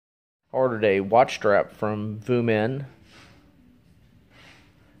Ordered a watch strap from Nguyen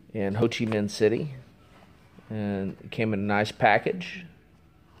in Ho Chi Minh City, and it came in a nice package,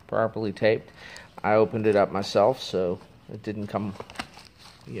 properly taped. I opened it up myself, so it didn't come,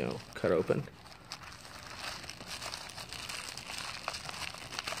 cut open.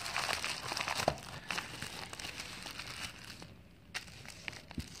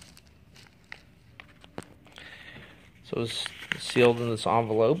 So it's sealed in this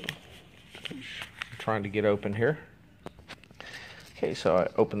envelope, which I'm trying to get open here. Okay, so I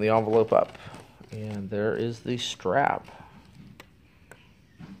open the envelope up, and there is the strap.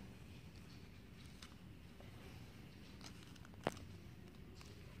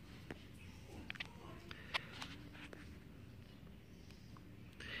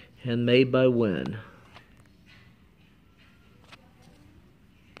 Handmade by Nguyen.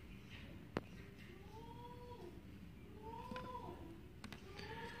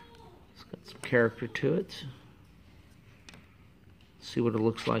 It's got some character to it. See what it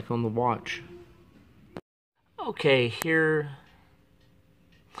looks like on the watch. Okay, here.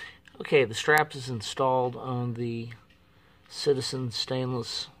 Okay, the strap is installed on the Citizen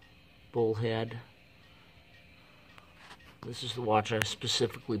stainless bullhead. This is the watch I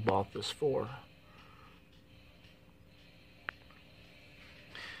specifically bought this for.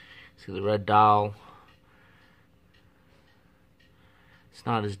 See the red dial. It's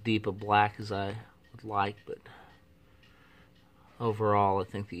not as deep a black as I would like, but overall I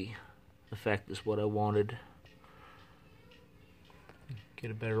think the effect is what I wanted. Get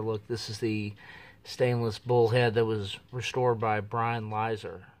a better look. This is the stainless bullhead that was restored by Brian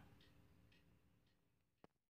Leiser.